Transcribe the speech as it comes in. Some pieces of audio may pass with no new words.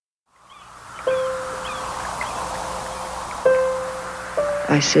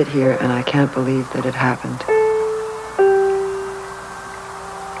I sit here and I can't believe that it happened.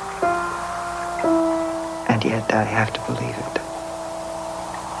 And yet I have to believe it.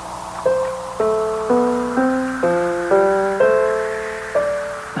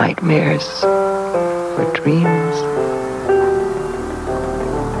 Nightmares or dreams,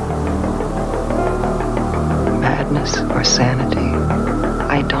 madness or sanity,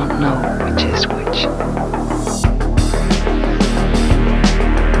 I don't know which is which.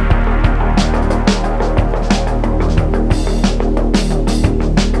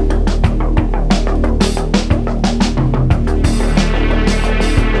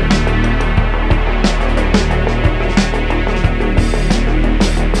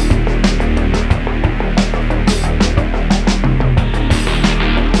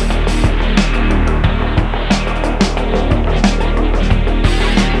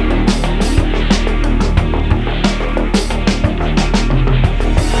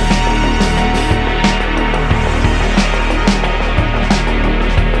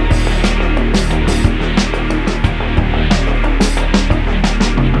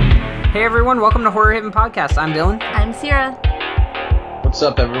 Welcome to Horror Haven Podcast. I'm Dylan. I'm Sierra. What's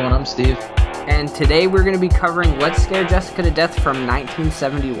up, everyone? I'm Steve. And today we're going to be covering Let's Scare Jessica to Death from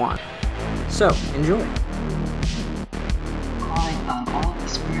 1971. So, enjoy. Calling on all the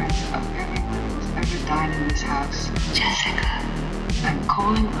spirits of everyone who's ever died in this house. Jessica. I'm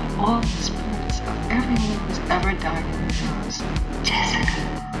calling on all the spirits of everyone who's ever died in this house. Jessica.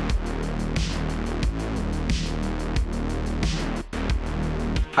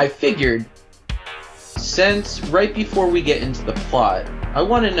 I figured, since right before we get into the plot, I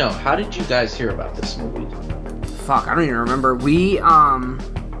want to know, how did you guys hear about this movie? Fuck, I don't even remember.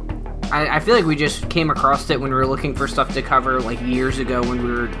 I feel like we just came across it when we were looking for stuff to cover, like, years ago when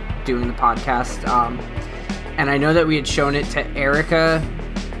we were doing the podcast. And I know that we had shown it to Erica.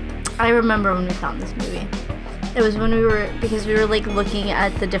 I remember when we found this movie. It was when because we were, like, looking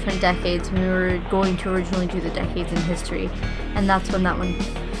at the different decades, when we were going to originally do the decades in history. And that's when that one...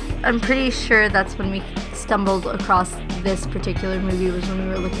 I'm pretty sure that's when we stumbled across this particular movie, was when we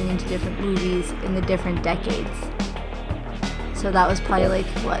were looking into different movies in the different decades. So that was probably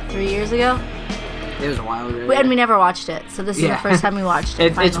 3 years ago? It was a while ago. And we never watched it, so this is the first time we watched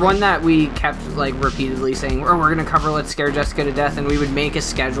it. It's one that we kept repeatedly saying, we're going to cover Let's Scare Jessica to Death, and we would make a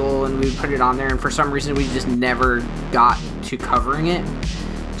schedule and we would put it on there, and for some reason we just never got to covering it.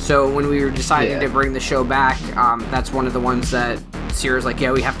 So when we were deciding to bring the show back, that's one of the ones that Sierra's like,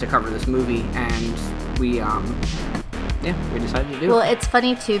 we have to cover this movie, and we decided to do it. Well, it's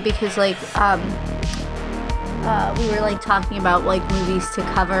funny too because we were talking about movies to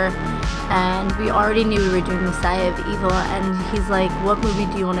cover, and we already knew we were doing Messiah of Evil, and he's like, what movie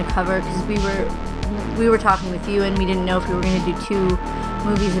do you want to cover? Because we were talking with you, and we didn't know if we were going to do two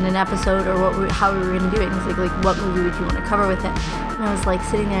movies in an episode or how we were going to do it. And he's like, what movie would you want to cover with it? And I was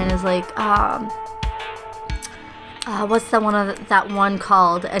sitting there, and I was like, what's that one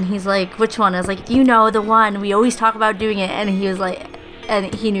called? And he's like, which one? I was like, the one, we always talk about doing it. And he was like,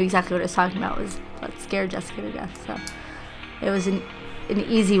 and he knew exactly what I was talking about, was Let's Scare Jessica to Death. So it was an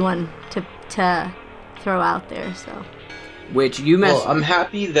easy one to throw out there. So, which you mentioned. Well, I'm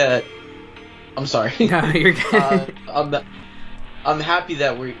happy that. I'm sorry. No, you're good. I'm happy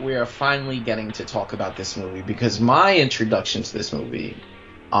that we are finally getting to talk about this movie, because my introduction to this movie,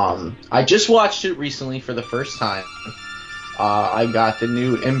 I just watched it recently for the first time. I got the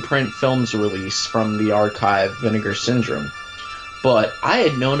new Imprint Films release from the archive, Vinegar Syndrome. But I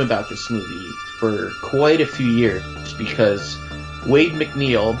had known about this movie for quite a few years, because Wade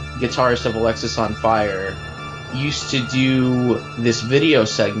McNeil, guitarist of Alexis on Fire, used to do this video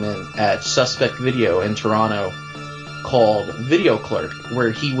segment at Suspect Video in Toronto called Video Clerk, where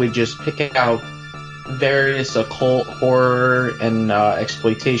he would just pick out various occult, horror, and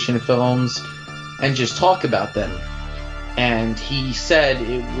exploitation films and just talk about them. And he said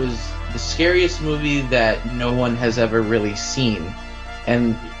it was the scariest movie that no one has ever really seen.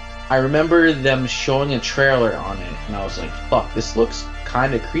 And I remember them showing a trailer on it, and I was like, fuck, this looks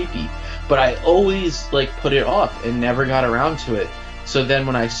kind of creepy. But I always put it off and never got around to it. So then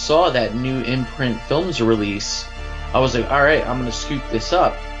when I saw that new Imprint Films release, I was like, all right, I'm going to scoop this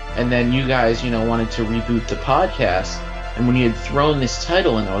up. And then you guys, wanted to reboot the podcast. And when you had thrown this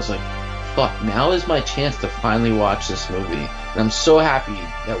title in, I was like, fuck, now is my chance to finally watch this movie. And I'm so happy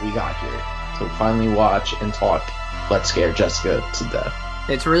that we got here to finally watch and talk Let's Scare Jessica to Death.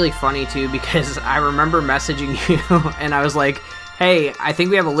 It's really funny, too, because I remember messaging you, and I was like, hey, I think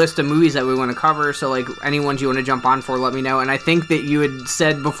we have a list of movies that we want to cover, so, any ones you want to jump on for, let me know. And I think that you had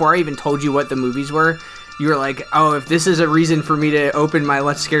said, before I even told you what the movies were, you were like, oh, if this is a reason for me to open my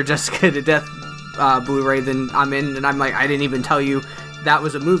Let's Scare Jessica to Death Blu-ray, then I'm in. And I'm like, I didn't even tell you that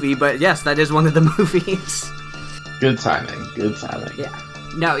was a movie, but yes, that is one of the movies. Good timing. Good timing. Yeah.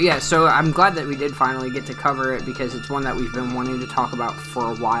 No, yeah, so I'm glad that we did finally get to cover it because it's one that we've been wanting to talk about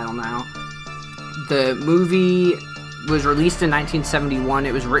for a while now. The movie was released in 1971.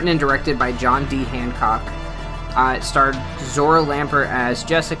 It was written and directed by John D. Hancock. It starred Zora Lampert as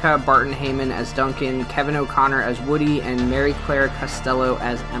Jessica, Barton Heyman as Duncan, Kevin O'Connor as Woody, and Mary Claire Costello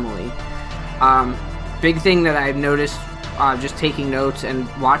as Emily. Big thing that I've noticed just taking notes and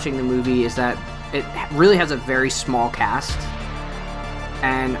watching the movie is that it really has a very small cast.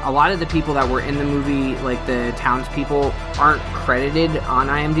 And a lot of the people that were in the movie, like the townspeople, aren't credited on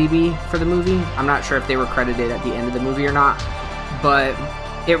IMDb for the movie. I'm not sure if they were credited at the end of the movie or not. But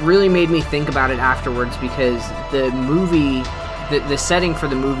it really made me think about it afterwards because the movie, the setting for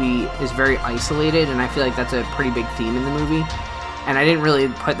the movie is very isolated, and I feel like that's a pretty big theme in the movie. And I didn't really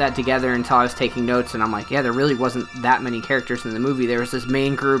put that together until I was taking notes, and I'm like, yeah, there really wasn't that many characters in the movie. There was this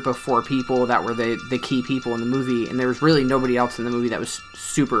main group of 4 people that were the key people in the movie, and there was really nobody else in the movie that was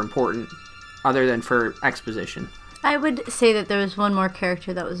super important, other than for exposition. I would say that there was one more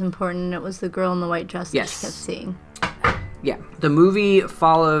character that was important, and it was the girl in the white dress that she kept seeing. Yeah. The movie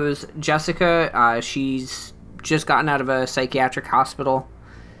follows Jessica. She's just gotten out of a psychiatric hospital.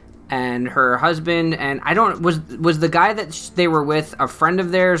 And her husband, and I don't, was the guy that they were with a friend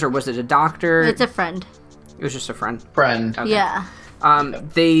of theirs, or was it a doctor? It's a friend. It was just a friend. Friend. Okay. Yeah.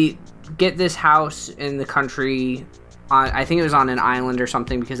 They get this house in the country. I think it was on an island or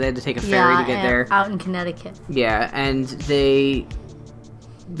something because they had to take a ferry to get there. Out in Connecticut. Yeah, and they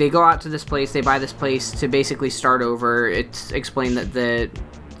go out to this place. They buy this place to basically start over. It's explained that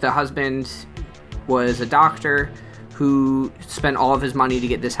the husband was a doctor who spent all of his money to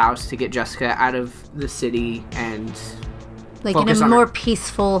get this house to get Jessica out of the city and like in a more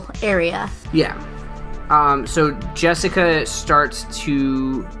peaceful area. Yeah. So Jessica starts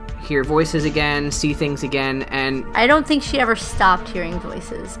to hear voices again, see things again, and I don't think she ever stopped hearing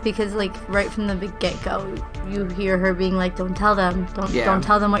voices because, like, right from the big get-go, you hear her being like, "Don't tell them, don't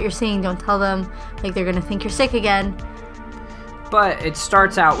tell them what you're seeing, don't tell them, like they're gonna think you're sick again." But it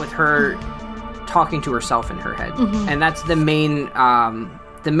starts out with her talking to herself in her head, and that's the main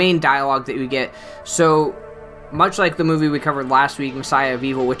dialogue that we get. So much like the movie we covered last week, Messiah of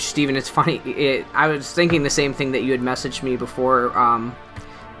Evil, which, Steven, it's funny, I was thinking the same thing that you had messaged me before.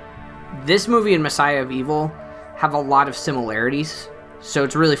 This movie and Messiah of Evil have a lot of similarities, so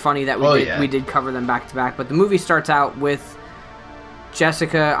it's really funny that we did cover them back to back. But the movie starts out with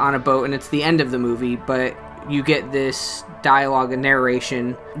Jessica on a boat, and it's the end of the movie, but you get this dialogue and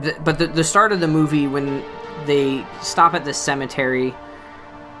narration. But the start of the movie, when they stop at this cemetery,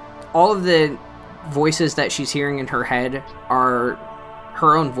 all of the voices that she's hearing in her head are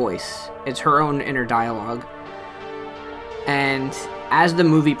her own voice. It's her own inner dialogue. And as the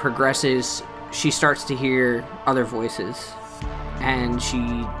movie progresses, she starts to hear other voices. And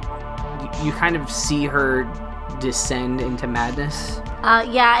you kind of see her descend into madness.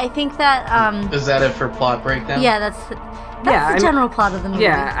 Yeah, I think that... Is that it for plot breakdown? Yeah, that's the general plot of the movie.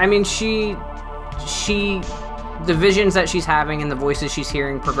 Yeah, I mean, she... The visions that she's having and the voices she's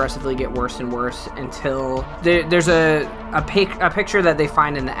hearing progressively get worse and worse until... There's a picture that they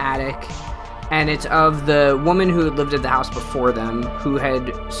find in the attic, and it's of the woman who had lived at the house before them, who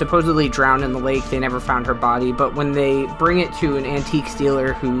had supposedly drowned in the lake. They never found her body, but when they bring it to an antique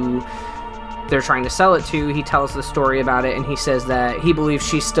dealer who they're trying to sell it to, he tells the story about it, and he says that he believes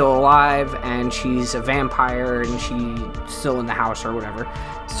she's still alive and she's a vampire and she's still in the house or whatever.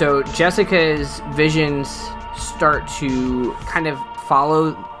 So Jessica's visions start to kind of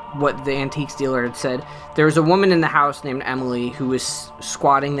follow what the antiques dealer had said. There was a woman in the house named Emily who was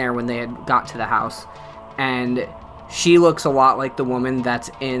squatting there when they had got to the house, and she looks a lot like the woman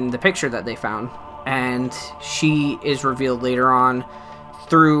that's in the picture that they found, and she is revealed later on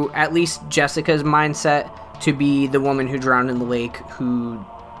through at least Jessica's mindset to be the woman who drowned in the lake, who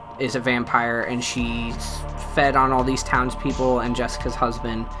is a vampire, and she's fed on all these townspeople and Jessica's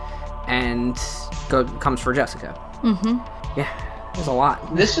husband, and comes for Jessica. Yeah, there's a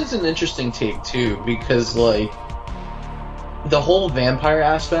lot. This is an interesting take too, because like the whole vampire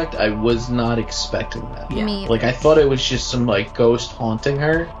aspect, I was not expecting that. Yeah. Like I thought it was just some like ghost haunting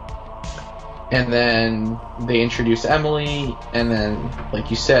her. And then they introduce Emily, and then, like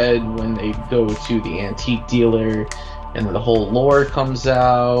you said, when they go to the antique dealer, and the whole lore comes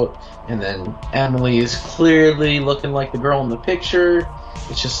out, and then Emily is clearly looking like the girl in the picture,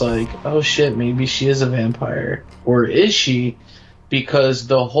 it's just like, oh shit, maybe she is a vampire. Or is she? Because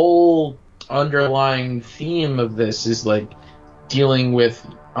the whole underlying theme of this is like dealing with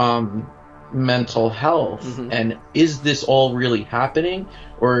mental health, Mhm. and is this all really happening,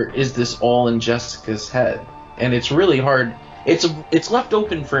 or is this all in Jessica's head? And it's really hard. It's left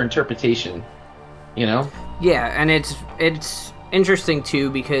open for interpretation, you know. Yeah, and it's interesting too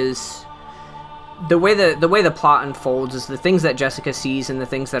because the way the plot unfolds is the things that Jessica sees and the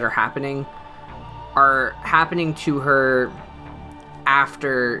things that are happening to her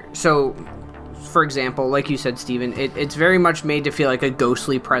after. So, for example, like you said, Steven, it's very much made to feel like a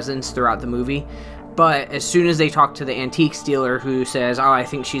ghostly presence throughout the movie. But as soon as they talk to the antiques dealer who says, "Oh, I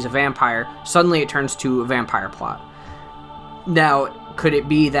think she's a vampire," suddenly it turns to a vampire plot. Now, could it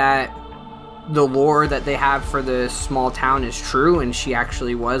be that the lore that they have for the small town is true and she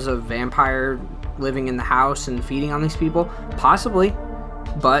actually was a vampire living in the house and feeding on these people? Possibly.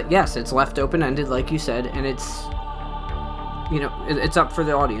 But yes, it's left open-ended, like you said, and it's, it's up for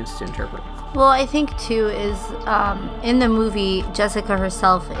the audience to interpret. Well, I think too is in the movie, Jessica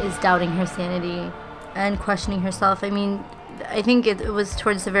herself is doubting her sanity and questioning herself. I mean, I think it was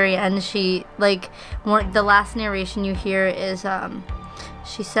towards the very end. She the last narration you hear is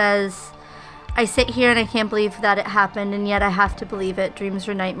she says, "I sit here and I can't believe that it happened, and yet I have to believe it. Dreams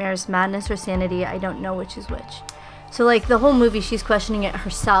or nightmares, madness or sanity, I don't know which is which." So, the whole movie, she's questioning it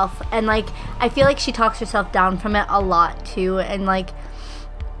herself. And, I feel like she talks herself down from it a lot, too. And,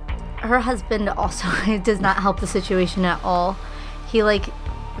 her husband also does not help the situation at all. He,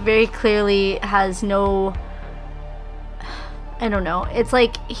 very clearly has no... I don't know. It's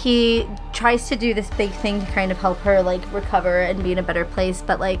he tries to do this big thing to kind of help her, recover and be in a better place.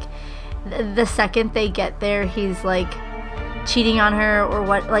 But, the second they get there, he's, cheating on her or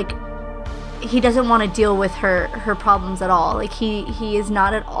what, he doesn't want to deal with her problems at all. He is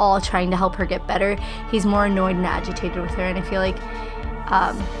not at all trying to help her get better. He's more annoyed and agitated with her, and I feel like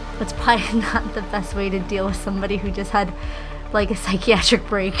it's probably not the best way to deal with somebody who just had a psychiatric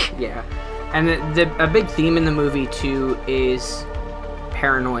break. Yeah, and a big theme in the movie too is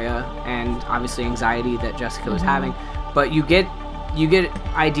paranoia and obviously anxiety that Jessica was having. But you get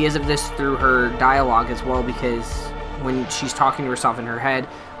ideas of this through her dialogue as well, because when she's talking to herself in her head,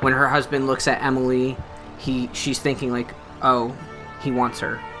 when her husband looks at Emily, she's thinking oh, he wants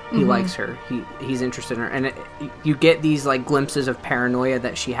her, he likes her, he's interested in her, and you get these glimpses of paranoia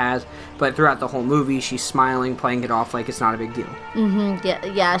that she has, but throughout the whole movie she's smiling, playing it off like it's not a big deal.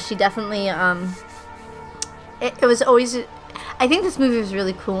 Yeah, she definitely it was always, I think this movie was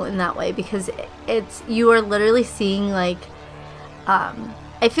really cool in that way, because you are literally seeing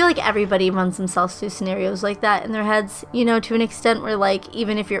I feel like everybody runs themselves through scenarios like that in their heads, to an extent where,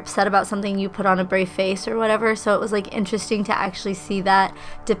 even if you're upset about something, you put on a brave face or whatever. So it was, interesting to actually see that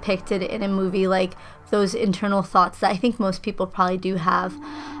depicted in a movie, those internal thoughts that I think most people probably do have,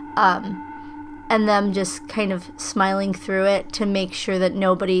 and them just kind of smiling through it to make sure that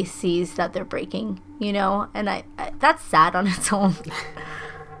nobody sees that they're breaking, And I that's sad on its own.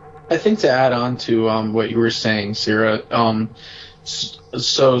 I think to add on to what you were saying, Sarah,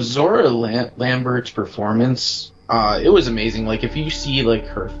 so Zora Lambert's performance, it was amazing. If you see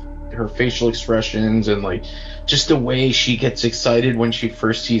her facial expressions and just the way she gets excited when she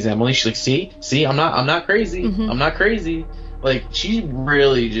first sees Emily, she's like, see, I'm not crazy. I'm not crazy. She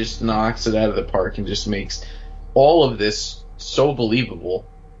really just knocks it out of the park and just makes all of this so believable.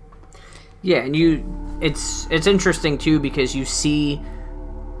 Yeah, and it's interesting too, because you see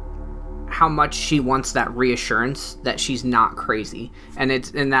how much she wants that reassurance that she's not crazy, and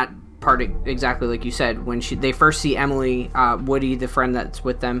it's in that part exactly like you said, when they first see Emily, Woody, the friend that's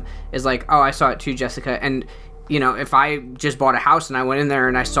with them, is like, "Oh, I saw it too, Jessica." And if I just bought a house and I went in there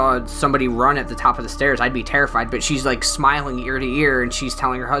and I saw somebody run at the top of the stairs, I'd be terrified. But she's smiling ear to ear, and she's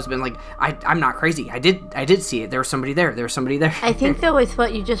telling her husband I'm not crazy. I did see it. There was somebody there. I think though, with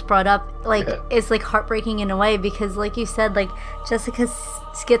what you just brought up, it's heartbreaking in a way, because like you said, Jessica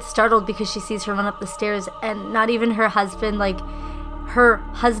gets startled because she sees her run up the stairs, and not even her husband, her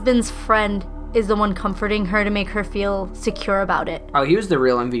husband's friend is the one comforting her to make her feel secure about it. Oh, he was the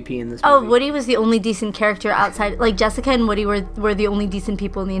real MVP in this movie. Oh, Woody was the only decent character outside. Jessica and Woody were the only decent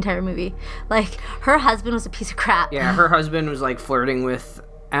people in the entire movie. Her husband was a piece of crap. Yeah, her husband was flirting with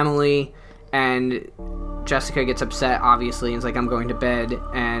Emily, and Jessica gets upset, obviously, and is like, "I'm going to bed,"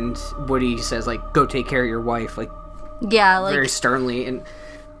 and Woody says, "Go take care of your wife," yeah, very sternly. And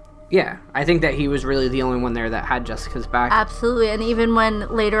yeah, I think that he was really the only one there that had Jessica's back. Absolutely. And even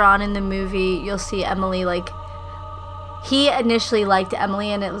when later on in the movie you'll see Emily, he initially liked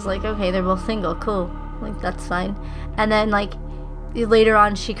Emily, and it was okay, they're both single, cool, that's fine. And then later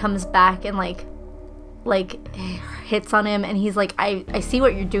on she comes back and like hits on him, and he's like, I see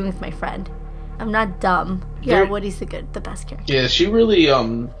what you're doing with my friend. I'm not dumb. Yeah, Woody's the best character. Yeah, she really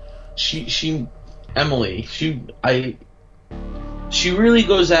Emily, she really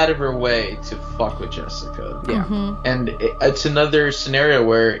goes out of her way to fuck with Jessica. Yeah. Mm-hmm. And it's another scenario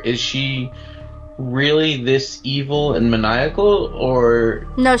where, is she really this evil and maniacal, or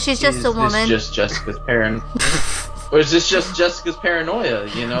no, she's just a woman. Is this just Jessica's or is this just Jessica's paranoia?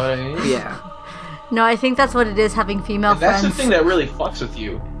 You know what I mean? Yeah. No, I think that's what it is, having female friends. That's the thing that really fucks with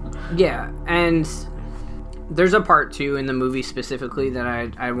you. Yeah, and there's a part 2 in the movie specifically that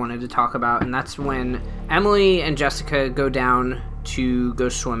I wanted to talk about, and that's when Emily and Jessica go down to go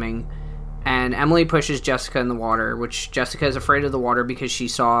swimming, and Emily pushes Jessica in the water, which Jessica is afraid of the water because she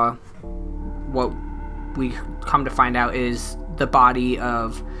saw what we come to find out is the body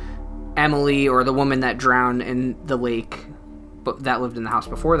of Emily, or the woman that drowned in the lake that lived in the house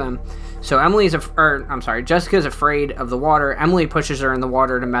before them. So Jessica's afraid of the water. Emily pushes her in the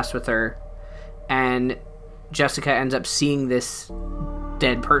water to mess with her, and Jessica ends up seeing this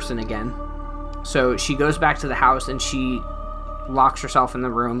dead person again. So she goes back to the house and she locks herself in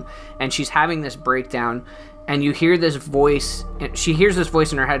the room, and she's having this breakdown, and you hear this voice. She hears this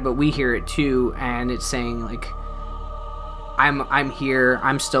voice in her head, but we hear it too, and it's saying like, I'm here,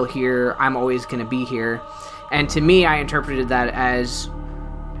 I'm still here, I'm always gonna be here. And to me, I interpreted that as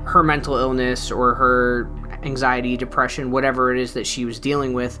her mental illness or her anxiety, depression, whatever it is that she was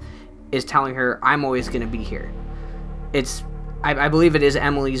dealing with, is telling her, I'm always going to be here. I believe it is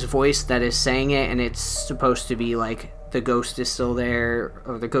Emily's voice that is saying it, and it's supposed to be like the ghost is still there,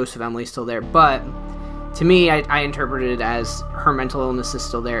 or the ghost of Emily is still there. But to me, I interpreted it as her mental illness is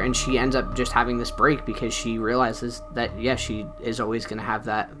still there, and she ends up just having this break because she realizes that, yeah, she is always going to have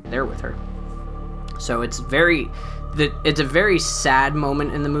that there with her. So it's a very sad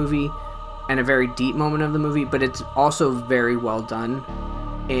moment in the movie, and a very deep moment of the movie, but it's also very well done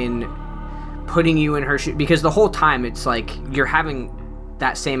in putting you in her shoes, because the whole time it's like you're having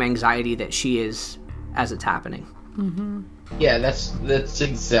that same anxiety that she is as it's happening. Mm-hmm. Yeah, that's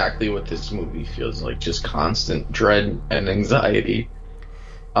exactly what this movie feels like, just constant dread and anxiety.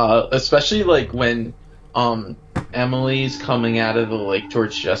 Especially like when Emily's coming out of the lake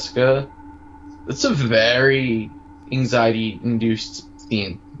towards Jessica. It's a very anxiety-induced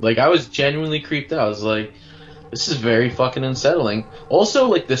scene. Like, I was genuinely creeped out. I was like, this is very fucking unsettling. Also,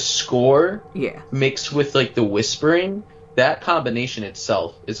 like, the score mixed with, like, the whispering, that combination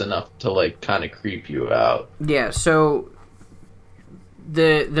itself is enough to, like, kind of creep you out. Yeah, so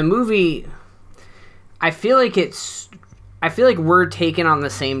the movie, I feel like we're taken on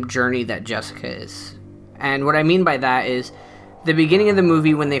the same journey that Jessica is. And what I mean by that is, the beginning of the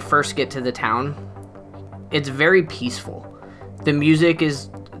movie, when they first get to the town, it's very peaceful. The music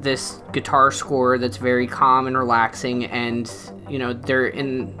is this guitar score that's very calm and relaxing, and you know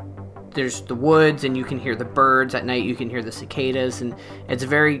there's the woods, and you can hear the birds at night, you can hear the cicadas, and it's a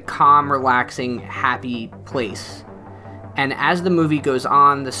very calm, relaxing, happy place. And as the movie goes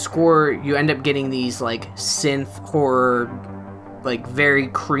on, the score, you end up getting these like synth horror, like very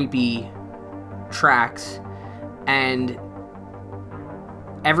creepy tracks, and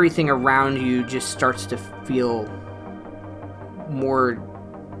everything around you just starts to feel more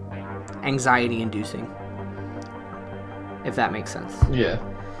anxiety-inducing, if that makes sense. Yeah.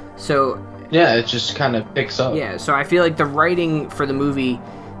 So... yeah, it just kind of picks up. Yeah, so I feel like the writing for the movie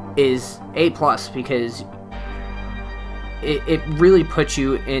is A+, because it really puts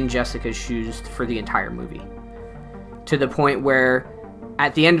you in Jessica's shoes for the entire movie. To the point where,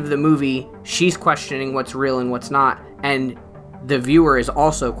 at the end of the movie, she's questioning what's real and what's not, and the viewer is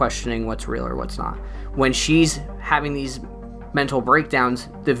also questioning what's real or what's not. When she's having these mental breakdowns,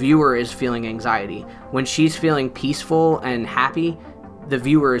 the viewer is feeling anxiety. When she's feeling peaceful and happy, the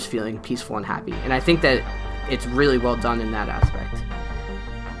viewer is feeling peaceful and happy. And I think that it's really well done in that aspect.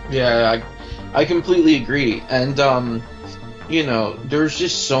 Yeah, I completely agree. And, you know, there's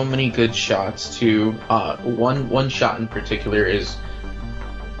just so many good shots, too. One shot in particular is...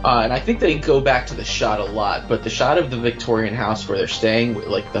 and I think they go back to the shot a lot, but the shot of the Victorian house where they're staying with,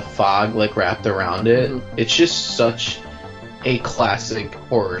 like, the fog, like, wrapped around it, it's just such a classic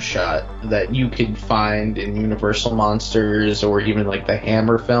horror shot that you could find in Universal Monsters or even, like, the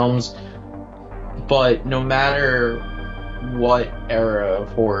Hammer films. But no matter what era of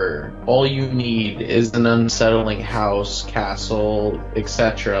horror, all you need is an unsettling house, castle,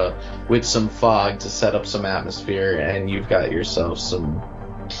 etc., with some fog to set up some atmosphere, and you've got yourself some...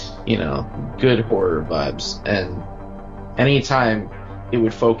 you know, good horror vibes. And anytime it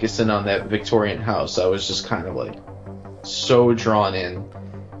would focus in on that Victorian house, I was just kind of like so drawn in.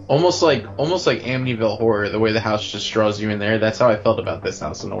 almost like Amityville Horror, the way the house just draws you in there. That's how I felt about this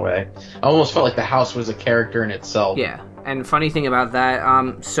house in a way. I almost felt like the house was a character in itself. Yeah. And funny thing about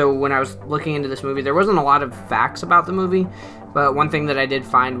that, so when I was looking into this movie, there wasn't a lot of facts about the movie, but one thing that I did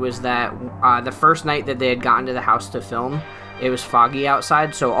find was that the first night that they had gotten to the house to film, it was foggy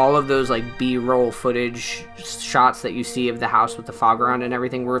outside, so all of those like B-roll footage shots that you see of the house with the fog around and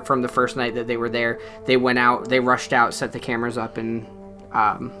everything were from the first night that they were there. They went out, they rushed out, set the cameras up, and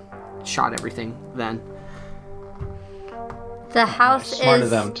shot everything then. The house Smart is... of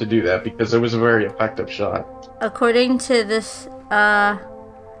them to do that, because it was a very effective shot. According to this, the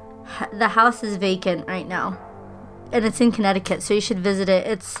house is vacant right now. And it's in Connecticut, so you should visit it.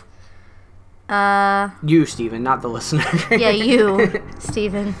 It's, You, Steven, not the listener. yeah, you,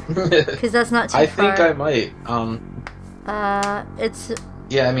 Steven. Because that's not too I far. think I might. It's...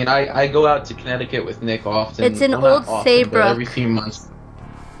 Yeah, I mean, I go out to Connecticut with Nick often. It's in Well, not Old often, Saybrook. but every few months.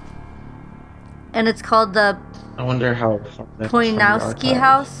 And it's called the I wonder how far that's from the Poinowski archive.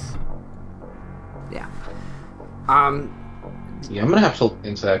 House. Yeah. Yeah, I'm gonna have to look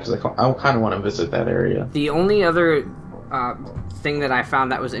into that because I kind of want to visit that area. The only other thing that I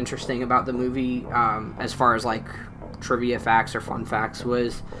found that was interesting about the movie, as far as like trivia facts or fun facts,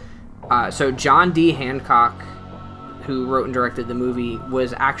 was so John D. Hancock, who wrote and directed the movie,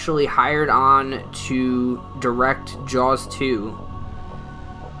 was actually hired on to direct Jaws 2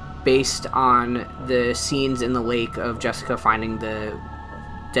 based on the scenes in the lake of Jessica finding the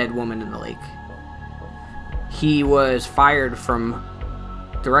dead woman in the lake. He was fired from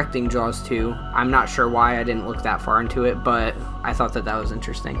directing Jaws 2. I'm not sure why, I didn't look that far into it, but I thought that was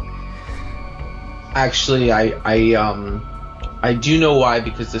interesting. Actually, I do know why,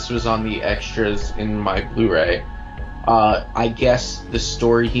 because this was on the extras in my Blu-ray. I guess the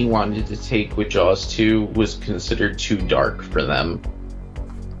story he wanted to take with Jaws 2 was considered too dark for them,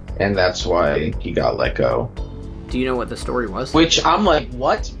 and that's why he got let go. Do you know what the story was? Which I'm like,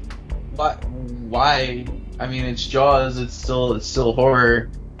 what? Why? I mean, it's Jaws. It's still horror.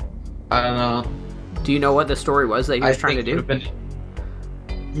 I don't know. Do you know what the story was that he was trying to do?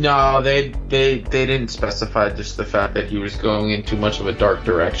 No, they didn't specify just the fact that he was going in too much of a dark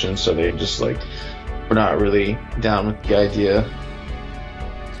direction, so they just like were not really down with the idea.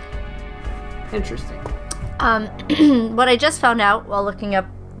 Interesting. What I just found out while looking up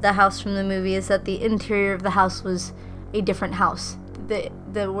the house from the movie is that the interior of the house was a different house. The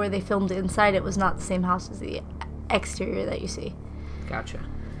where they filmed inside it was not the same house as the exterior that you see. Gotcha.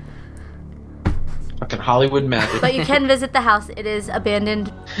 Fucking Hollywood magic. But you can visit the house. It is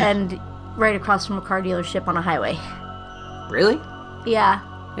abandoned and right across from a car dealership on a highway. Really? Yeah.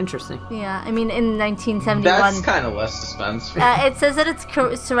 Interesting. Yeah. I mean, in 1971... That's kind of less suspense. it says that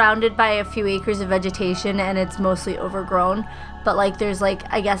it's surrounded by a few acres of vegetation and it's mostly overgrown. But, like, there's, like,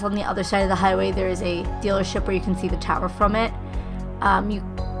 I guess on the other side of the highway there is a dealership where you can see the tower from it. You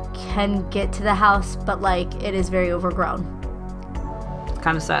can get to the house, but, like, it is very overgrown. It's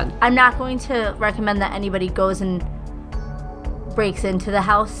kind of sad. I'm not going to recommend that anybody goes and breaks into the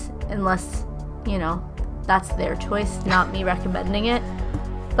house unless, you know, that's their choice, not me recommending it.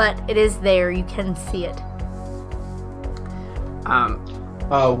 But it is there. You can see it.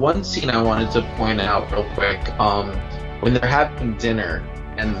 One scene I wanted to point out real quick. When they're having dinner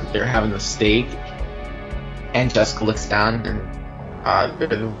and they're having the steak, and Jessica looks down and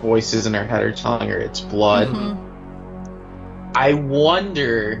the voices in her head are telling her it's blood. Mm-hmm. I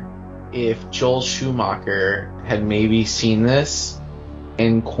wonder if Joel Schumacher had maybe seen this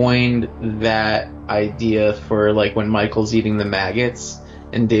and coined that idea for like when Michael's eating the maggots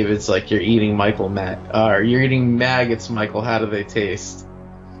and David's like, you're eating you're eating maggots, Michael, how do they taste?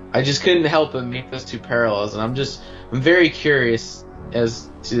 I just couldn't help but make those two parallels, and I'm very curious as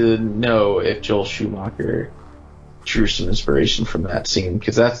to know if Joel Schumacher drew some inspiration from that scene,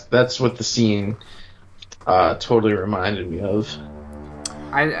 because that's what the scene totally reminded me of.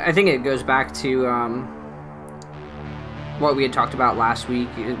 I think it goes back to what we had talked about last week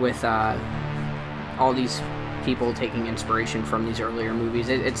with all these people taking inspiration from these earlier movies.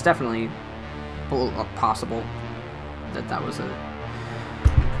 It's definitely possible that was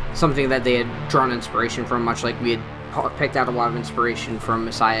something that they had drawn inspiration from, much like we had picked out a lot of inspiration from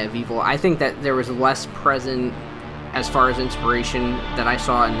Messiah of Evil. I think that there was less present as far as inspiration that I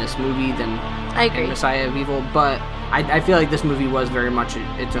saw in this movie than in Messiah of Evil, but I feel like this movie was very much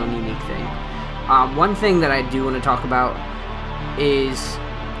its own unique thing. One thing that I do want to talk about is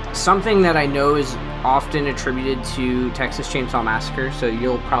something that I know is often attributed to Texas Chainsaw Massacre, so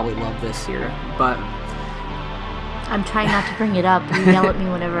you'll probably love this here, but I'm trying not to bring it up. You yell at me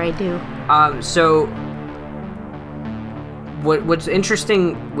whenever I do. So what's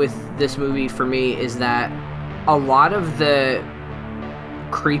interesting with this movie for me is that a lot of the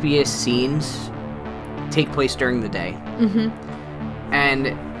creepiest scenes take place during the day. And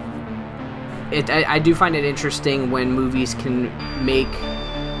I do find it interesting when movies can make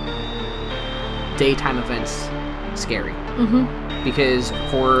daytime events scary. Because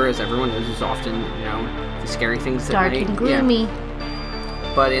horror, as everyone knows, is often, the scary things at Dark night. and gloomy.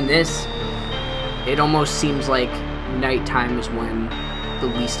 Yeah. But in this, it almost seems like nighttime is when the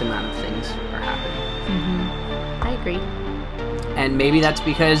least amount of things are happening. I agree. And maybe that's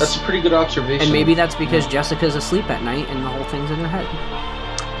because... That's a pretty good observation. And maybe that's because Jessica's asleep at night and the whole thing's in her head.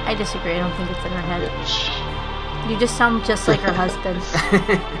 I disagree. I don't think it's in her head. You just sound just like her husband.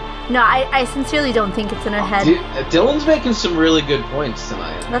 No, I sincerely don't think it's in her head. Dylan's making some really good points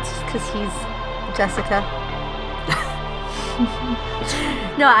tonight. That's just because he's Jessica.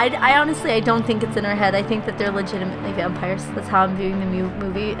 No, I honestly, I don't think it's in her head. I think that they're legitimately vampires. That's how I'm viewing the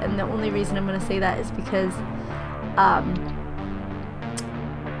movie, and the only reason I'm going to say that is because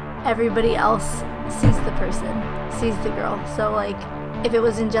everybody else sees the person, sees the girl. So, like, if it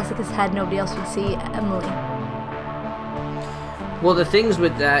was in Jessica's head, nobody else would see Emily. Well, the things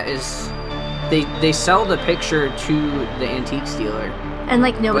with that is they sell the picture to the antique dealer. And,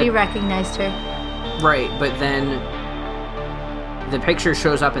 like, nobody recognized her. Right, but then the picture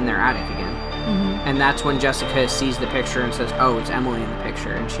shows up in their attic again. And that's when Jessica sees the picture and says, oh, it's Emily in the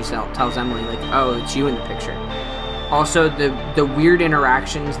picture. And she tells Emily, like, oh, it's you in the picture. Also, the weird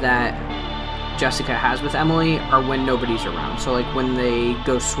interactions that Jessica has with Emily are when nobody's around. So, like, when they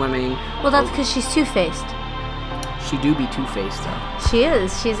go swimming... Well, that's because she's two-faced. She do be two-faced, though. She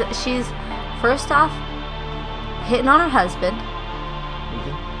is. She's first off, hitting on her husband.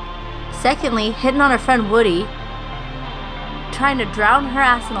 Secondly, hitting on her friend Woody. Trying to drown her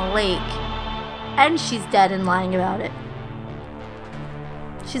ass in a lake. And she's dead and lying about it.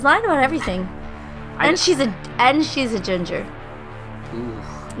 She's lying about everything. And she's a ginger. Ooh.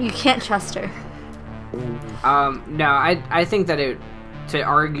 You can't trust her. No, I think that to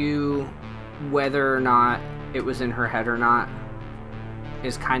argue whether or not it was in her head or not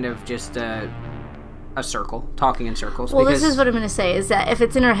is kind of just a circle, talking in circles. Well, this is what I'm going to say, is that if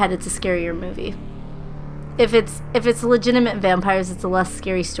it's in her head, it's a scarier movie. If it's legitimate vampires, it's a less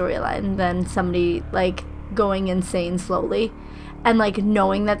scary storyline than somebody, like, going insane slowly and, like,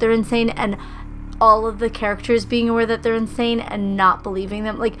 knowing that they're insane and all of the characters being aware that they're insane and not believing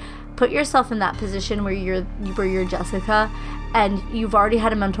them. Like, put yourself in that position where you're Jessica and you've already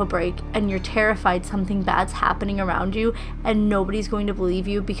had a mental break and you're terrified something bad's happening around you and nobody's going to believe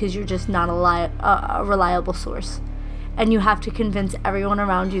you because you're just not a reliable source. And you have to convince everyone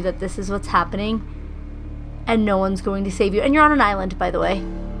around you that this is what's happening and no one's going to save you. And you're on an island, by the way.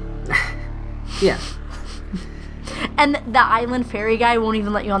 Yeah. And the island fairy guy won't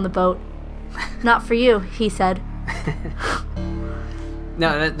even let you on the boat. Not for you, he said.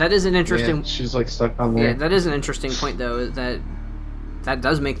 No, that is an interesting... Yeah, she's, like, stuck on there. Yeah, that is an interesting point, though, is that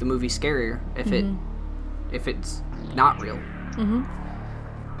does make the movie scarier if it's not real.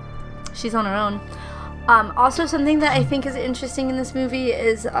 She's on her own. Also, something that I think is interesting in this movie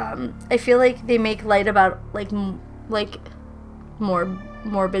is I feel like they make light about, like more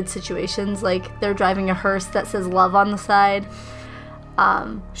morbid situations. Like, they're driving a hearse that says love on the side.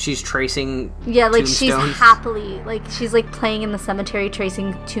 She's tracing like tombstones. she's happily, like, she's like playing in the cemetery,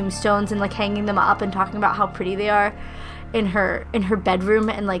 tracing tombstones and like hanging them up and talking about how pretty they are in her bedroom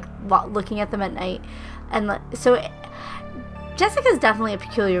and like looking at them at night. And so Jessica's definitely a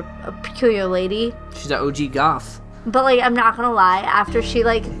peculiar lady. She's an OG goth. But, like, I'm not gonna lie, after she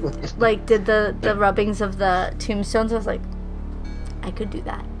like did the rubbings of the tombstones, I was like, I could do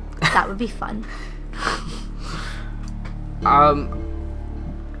that. That would be fun.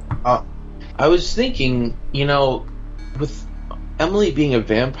 I was thinking, with Emily being a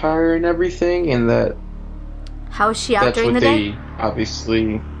vampire and everything, and that... How is she out during the day? That's what they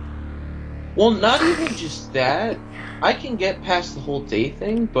obviously... Well, not even just that. I can get past the whole day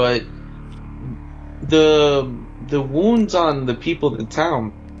thing, but the wounds on the people in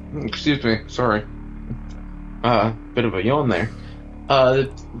town... Excuse me, sorry. Bit of a yawn there.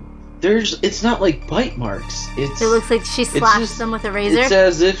 It's not like bite marks. It looks like she slashed them with a razor. It's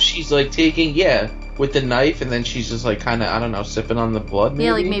as if she's like taking with the knife, and then she's just like kind of, I don't know, sipping on the blood. Maybe?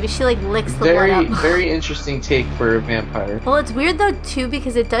 Yeah, like maybe she like licks the blood up. Very interesting take for a vampire. Well, it's weird though too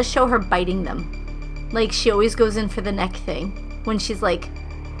because it does show her biting them. Like she always goes in for the neck thing when she's like,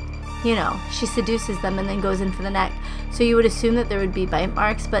 she seduces them and then goes in for the neck. So you would assume that there would be bite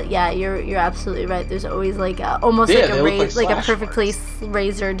marks, but yeah, you're absolutely right. There's always like almost like a like a perfectly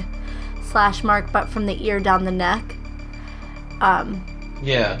razored slash mark, but from the ear down the neck.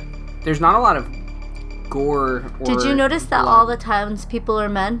 Yeah. There's not a lot of gore or Did you notice that blood. all the townspeople are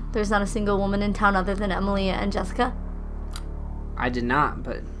men? There's not a single woman in town other than Emily and Jessica. I did not,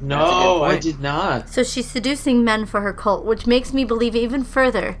 but No, that's a good I point. did not. So she's seducing men for her cult, which makes me believe even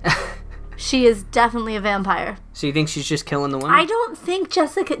further she is definitely a vampire. So you think she's just killing the women? I don't think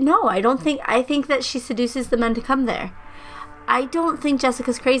Jessica... No, I think that she seduces the men to come there. I don't think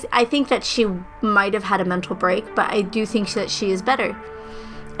Jessica's crazy. I think that she might have had a mental break, but I do think that she is better.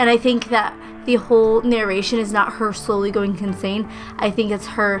 And I think that the whole narration is not her slowly going insane. I think it's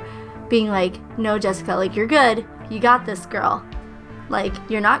her being like, no, Jessica, like, you're good. You got this, girl. Like,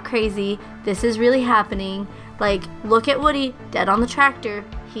 you're not crazy. This is really happening. Like, look at Woody, dead on the tractor.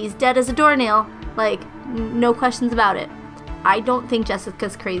 He's dead as a doornail. Like, no questions about it. I don't think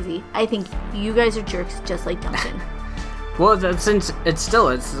Jessica's crazy. I think you guys are jerks just like Duncan. Well, since it's still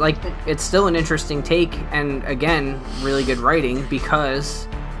an interesting take, and again, really good writing, because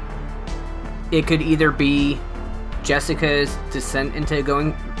it could either be Jessica's descent into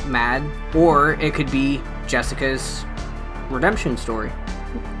going mad, or it could be Jessica's redemption story.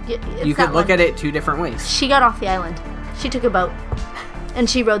 You could look at it two different ways. She got off the island. She took a boat. And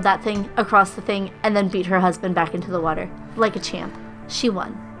she rode that thing across the thing and then beat her husband back into the water. Like a champ. She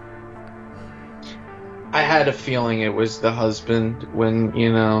won. I had a feeling it was the husband when,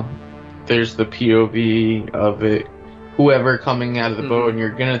 you know, there's the POV of it. Whoever coming out of the boat, and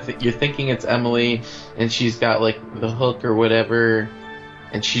you're thinking it's Emily, and she's got like the hook or whatever,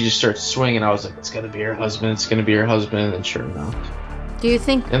 and she just starts swinging. I was like, it's gonna be her husband. It's gonna be her husband, and sure enough. Do you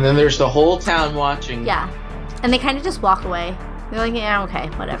think... And then there's the whole town watching. Yeah. And they kind of just walk away. They're like, yeah, okay,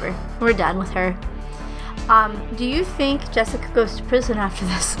 whatever. We're done with her. Do you think Jessica goes to prison after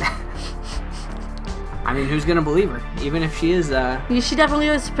this? I mean, who's gonna believe her? Even if she is, She definitely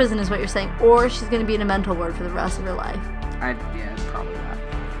goes to prison is what you're saying. Or she's going to be in a mental ward for the rest of her life. yeah, probably not.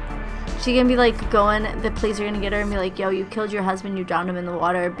 She's going to be like going, the police are going to get her and be like, yo, you killed your husband, you drowned him in the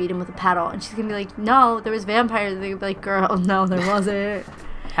water, beat him with a paddle. And she's going to be like, no, there was vampires. They're going to be like, girl, no, there wasn't.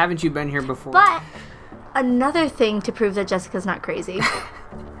 Haven't you been here before? But another thing to prove that Jessica's not crazy.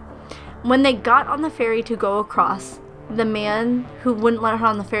 When they got on the ferry to go across, the man who wouldn't let her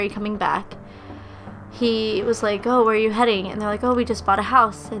on the ferry coming back, he was like, oh, where are you heading? And they're like, oh, we just bought a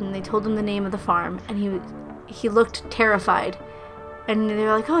house. And they told him the name of the farm. And he looked terrified. And they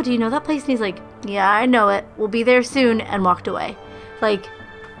were like, oh, do you know that place? And he's like, yeah, I know it. We'll be there soon. And walked away. Like,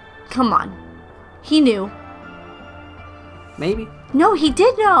 come on. He knew. Maybe. No, he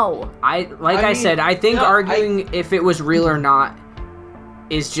did know. I said, I think arguing if it was real or not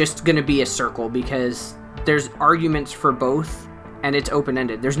is just going to be a circle, because there's arguments for both, and it's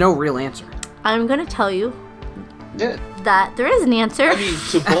open-ended. There's no real answer. I'm going to tell you Yeah. that there is an answer. I mean,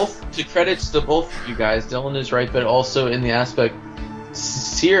 to credits to both of you guys, Dylan is right, but also in the aspect,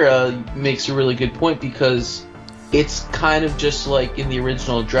 Sierra makes a really good point, because it's kind of just like in the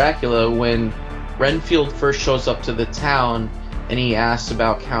original Dracula when Renfield first shows up to the town and he asks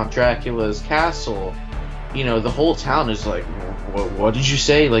about Count Dracula's castle. You know, the whole town is like, what did you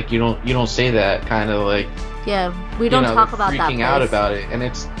say? Like, you don't say that, kind of like. Yeah, we don't talk about that. Freaking out about it, and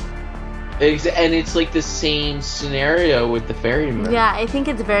it's like the same scenario with the ferryman. Yeah, I think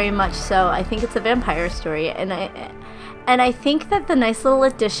it's very much so. I think it's a vampire story, and I think that the nice little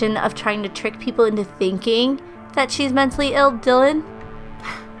addition of trying to trick people into thinking that she's mentally ill, Dylan,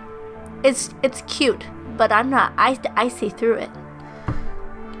 it's cute, but I'm not. I see through it.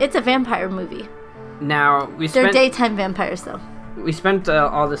 It's a vampire movie. Now, They're daytime vampires, though. We spent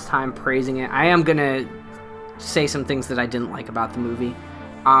all this time praising it. I am gonna say some things that I didn't like about the movie.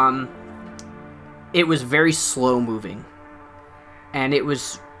 It was very slow moving, and it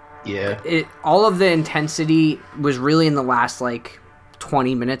was all of the intensity was really in the last like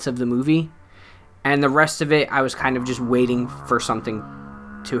 20 minutes of the movie, and the rest of it I was kind of just waiting for something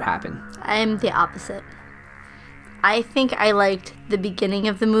to happen. I'm the opposite. I think I liked the beginning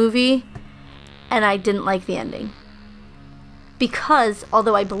of the movie, and I didn't like the ending. Because,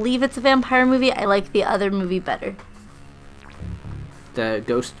 although I believe it's a vampire movie, I like the other movie better. The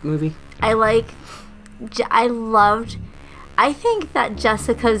ghost movie? I think that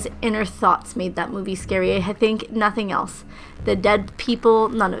Jessica's inner thoughts made that movie scary. I think nothing else. The dead people,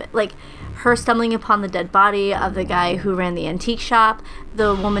 none of it. Like, her stumbling upon the dead body of the guy who ran the antique shop,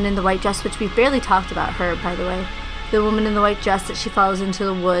 the woman in the white dress, which we've barely talked about her, by the way. The woman in the white dress that she follows into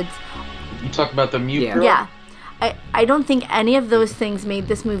the woods. You talk about the mute girl? Yeah. I don't think any of those things made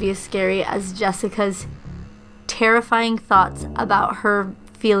this movie as scary as Jessica's terrifying thoughts about her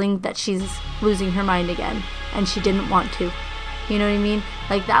feeling that she's losing her mind again, and she didn't want to. You know what I mean?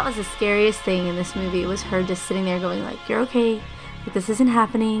 Like, that was the scariest thing in this movie, was her just sitting there going, like, you're okay, like, this isn't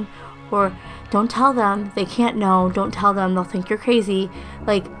happening, or don't tell them, they can't know, don't tell them, they'll think you're crazy.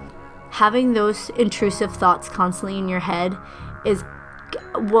 Like, having those intrusive thoughts constantly in your head is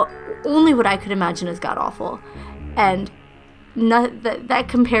only what I could imagine is god-awful. And that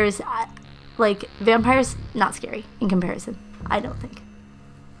compares, like, vampires, not scary in comparison, I don't think.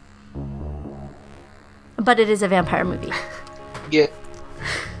 But it is a vampire movie. Yeah,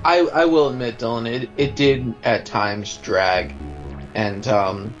 I will admit, Dylan, it did at times drag, and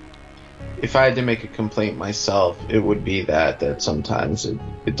if I had to make a complaint myself, it would be that sometimes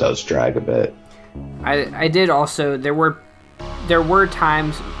it does drag a bit. I did also, there were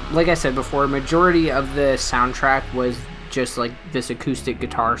times, like I said before, majority of the soundtrack was just like this acoustic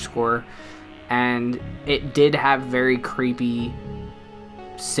guitar score, and it did have very creepy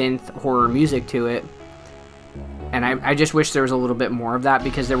synth horror music to it. And I just wish there was a little bit more of that,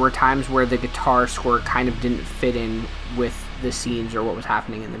 because there were times where the guitar score kind of didn't fit in with the scenes or what was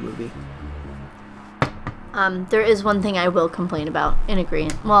happening in the movie. There is one thing I will complain about, in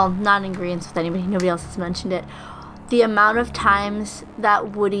agreement. Well, not in agreement with anybody. Nobody else has mentioned it. The amount of times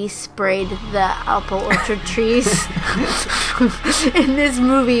that Woody sprayed the apple orchard trees in this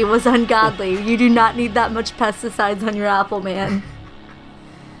movie was ungodly. You do not need that much pesticides on your apple, man.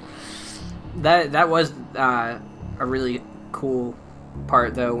 That was a really cool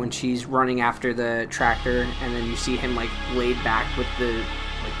part, though, when she's running after the tractor, and then you see him like laid back with the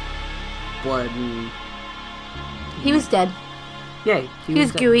like blood and... He was dead. Yeah, he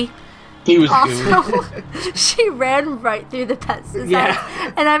was gooey. He was also, she ran right through the pesticides.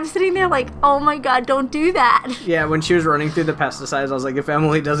 Yeah. And I'm sitting there like, oh my god, don't do that. Yeah, when she was running through the pesticides, I was like, if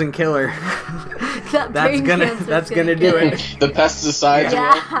Emily doesn't kill her, that's gonna do it. The pesticides.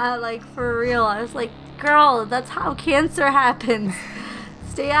 Yeah, like for real. I was like, girl, that's how cancer happens.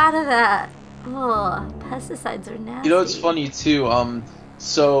 Stay out of that. Ugh, pesticides are nasty. You know, it's funny too.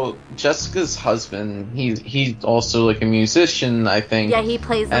 So Jessica's husband, he's also like a musician, I think. Yeah, he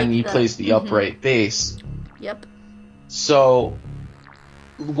plays like and he plays the upright bass. Yep. So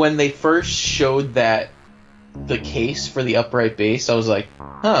when they first showed the case for the upright bass, I was like,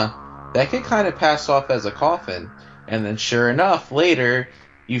 huh, that could kind of pass off as a coffin. And then sure enough, later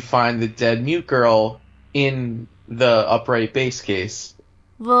you find the dead mute girl in the upright bass case.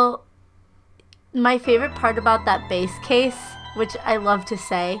 Well, my favorite part about that bass case, which I love to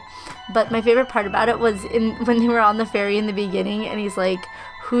say, but my favorite part about it was when they were on the ferry in the beginning, and he's like,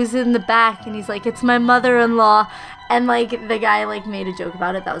 who's in the back? And he's like, it's my mother-in-law. And like the guy like made a joke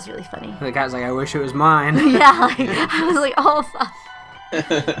about it. That was really funny. The guy's like, I wish it was mine. Yeah, like, I was like, oh fuck.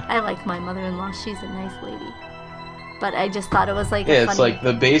 I like my mother-in-law. She's a nice lady. But I just thought it was like it's like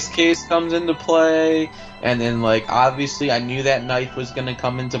the bass case comes into play, and then like obviously I knew that knife was gonna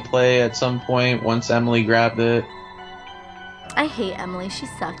come into play at some point once Emily grabbed it. I hate Emily. She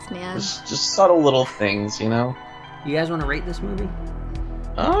sucks, man. Just subtle little things, you know? You guys want to rate this movie?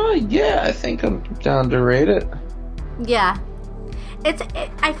 Yeah, I think I'm down to rate it. Yeah.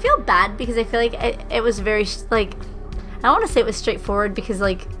 I feel bad because I feel like it was very, like, I don't want to say it was straightforward because,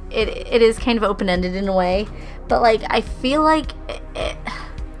 like, it is kind of open-ended in a way. But, like, I feel like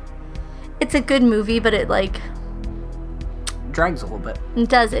it's a good movie, but it, like... drags a little bit. It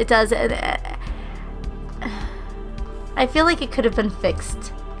does. I feel like it could have been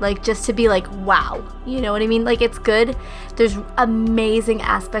fixed, like, just to be like, wow, you know what I mean? Like, it's good. There's amazing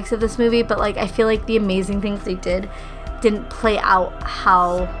aspects of this movie, but, like, I feel like the amazing things they didn't play out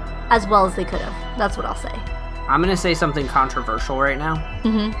as well as they could have. That's what I'll say. I'm gonna say something controversial right now.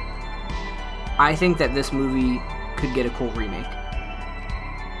 I think that this movie could get a cool remake.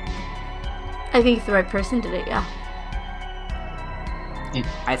 I think if the right person did it, yeah.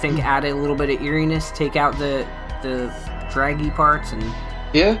 I think add a little bit of eeriness, take out the draggy parts, and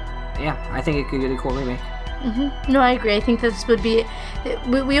yeah, I think it could get a cool remake. No, I agree. I think this would be...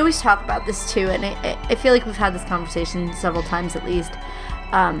 We always talk about this, too, and I feel like we've had this conversation several times at least.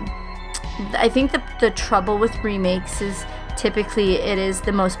 I think the trouble with remakes is typically it is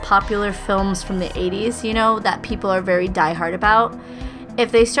the most popular films from the 80s, you know, that people are very diehard about.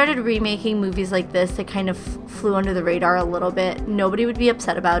 If they started remaking movies like this that kind of flew under the radar a little bit, nobody would be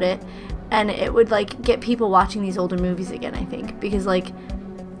upset about it. And it would, like, get people watching these older movies again, I think. Because, like,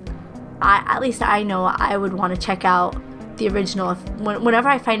 at least I know I would want to check out the original. Whenever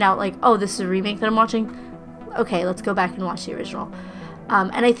I find out, like, oh, this is a remake that I'm watching, okay, let's go back and watch the original.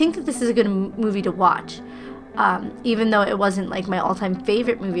 And I think that this is a good movie to watch. Even though it wasn't, like, my all-time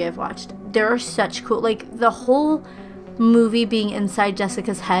favorite movie I've watched. There are such cool... Like, the whole movie being inside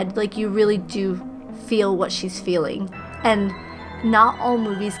Jessica's head, like, you really do feel what she's feeling. And... not all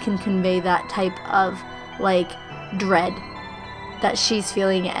movies can convey that type of, like, dread that she's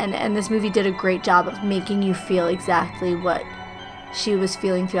feeling, and this movie did a great job of making you feel exactly what she was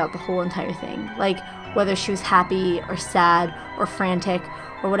feeling throughout the whole entire thing. Like, whether she was happy or sad or frantic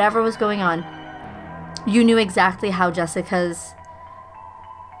or whatever was going on, you knew exactly how Jessica's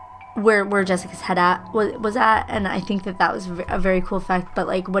where Jessica's head was at, and I think that was a very cool fact. But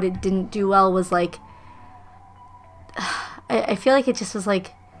like, what it didn't do well was like, I feel like it just was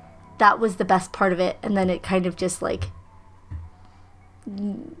like, that was the best part of it, and then it kind of just like,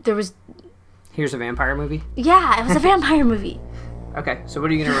 there was, here's a vampire movie. Yeah, it was a vampire movie. Okay, so what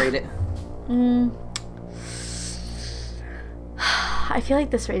are you gonna rate it? I feel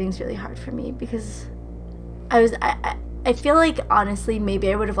like this rating's really hard for me because I feel like, honestly,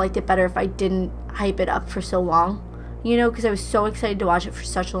 maybe I would have liked it better if I didn't hype it up for so long, you know, because I was so excited to watch it for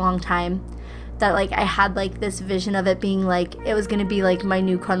such a long time that, like, I had, like, this vision of it being, like, it was going to be, like, my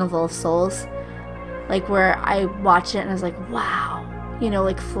new Carnival of Souls, like, where I watched it and I was like, wow, you know,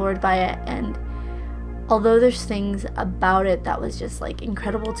 like, floored by it. And although there's things about it that was just, like,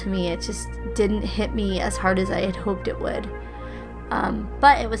 incredible to me, it just didn't hit me as hard as I had hoped it would.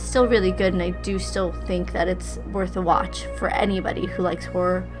 But it was still really good, and I do still think that it's worth a watch for anybody who likes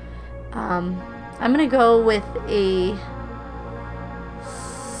horror. I'm gonna go with a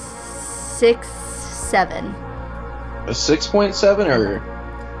 6.7. A 6.7 or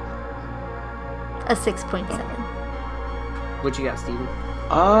a 6.7. What you got, Steven?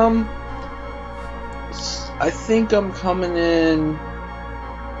 I think I'm coming in.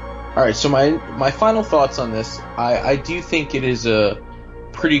 Alright, so my final thoughts on this, I do think it is a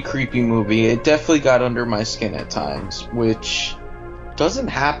pretty creepy movie. It definitely got under my skin at times, which doesn't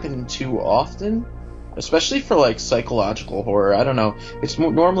happen too often, especially for, like, psychological horror. I don't know, it's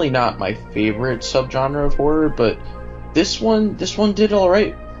normally not my favorite subgenre of horror, but this one did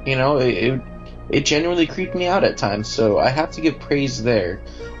alright, you know, it genuinely creeped me out at times, so I have to give praise there.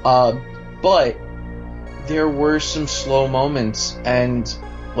 But there were some slow moments, and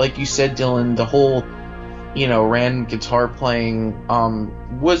like you said, Dylan, the whole, you know, random guitar playing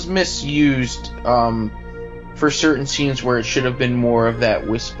was misused for certain scenes where it should have been more of that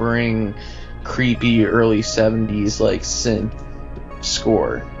whispering, creepy early 70s like synth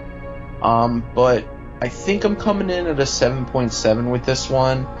score. But I think I'm coming in at a 7.7 with this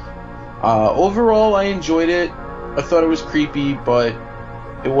one. Overall, I enjoyed it. I thought it was creepy, but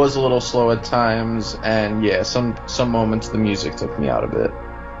it was a little slow at times, and yeah, some moments the music took me out of it.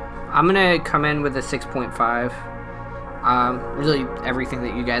 I'm gonna come in with a 6.5. Really, everything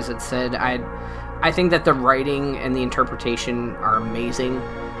that you guys had said. I think that the writing and the interpretation are amazing.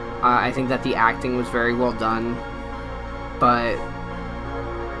 I think that the acting was very well done, but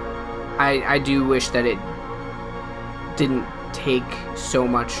I do wish that it didn't take so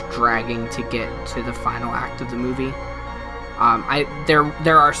much dragging to get to the final act of the movie.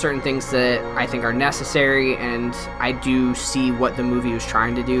 There are certain things that I think are necessary, and I do see what the movie was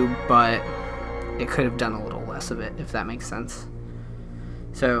trying to do, but it could have done a little less of it, if that makes sense.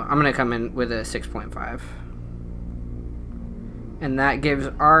 So I'm going to come in with a 6.5. And that gives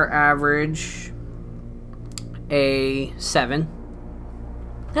our average a 7.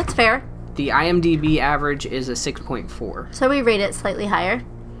 That's fair. The IMDb average is a 6.4. So we rate it slightly higher.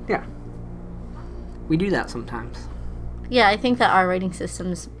 Yeah. We do that sometimes. Yeah, I think that our rating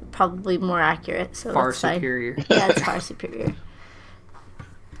system's probably more accurate, so far that's fine. Superior. Yeah, it's far superior.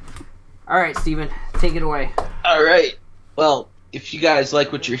 All right, Steven, take it away. All right. Well, if you guys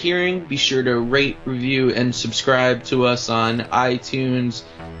like what you're hearing, be sure to rate, review, and subscribe to us on iTunes,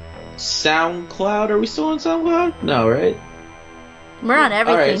 SoundCloud. Are we still on SoundCloud? No, right? We're on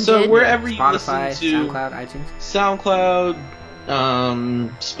everything, all right, so dude. wherever you Spotify, listen to SoundCloud, iTunes. SoundCloud,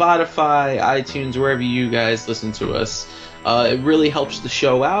 Spotify, iTunes, wherever you guys listen to us. It really helps the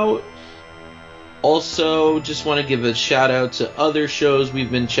show out. Also, just want to give a shout out to other shows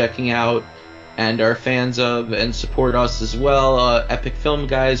we've been checking out and are fans of and support us as well. Epic Film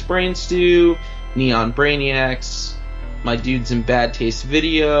Guys, Brain Stew, Neon Brainiacs, My Dudes in Bad Taste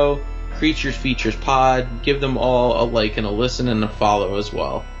Video, Creatures Features Pod. Give them all a like and a listen and a follow as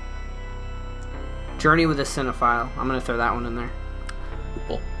well. Journey with a Cinephile. I'm going to throw that one in there.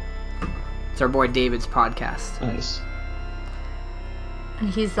 Cool. It's our boy David's podcast. Nice. And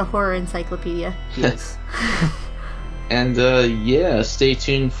he's the horror encyclopedia. Yes. And yeah, stay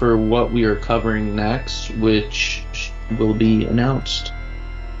tuned for what we are covering next, which will be announced.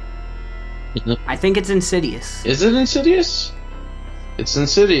 I think it's Insidious. Is it Insidious? It's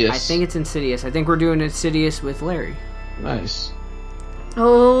Insidious. I think it's Insidious. I think we're doing Insidious with Larry. Nice.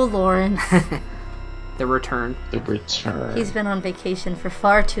 Oh, Lawrence. The Return. The Return. He's been on vacation for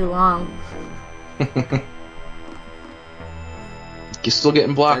far too long. You're still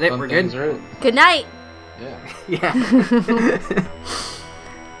getting blocked on We're things, good? right? Good night. Yeah. Yeah.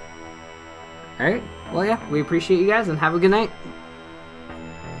 Alright. Well, yeah, we appreciate you guys and have a good night.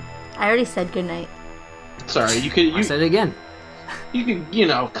 I already said good night. Sorry, I said it again. You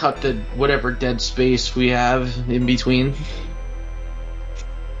could, cut the whatever dead space we have in between.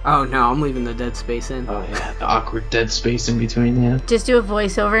 Oh no, I'm leaving the dead space in. Oh yeah, the awkward dead space in between, yeah. Just do a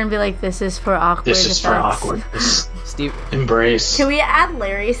voiceover and be like, this is for awkward This is for effects. awkwardness. Steve. Can Embrace. we add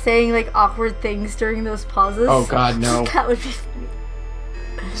Larry saying like awkward things during those pauses? Oh god, no. That would be...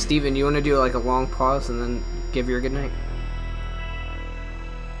 Steven, you want to do like a long pause and then give your good night?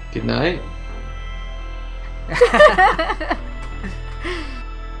 Good night.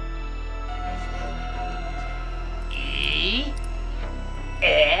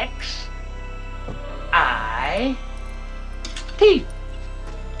 E-X-I-T.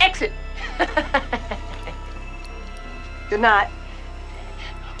 Exit. Good night.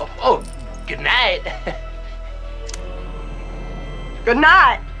 Oh, good night. Good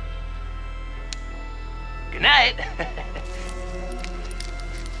night. Good night.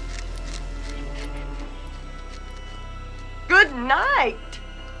 Good night.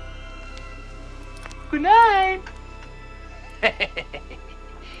 Good night.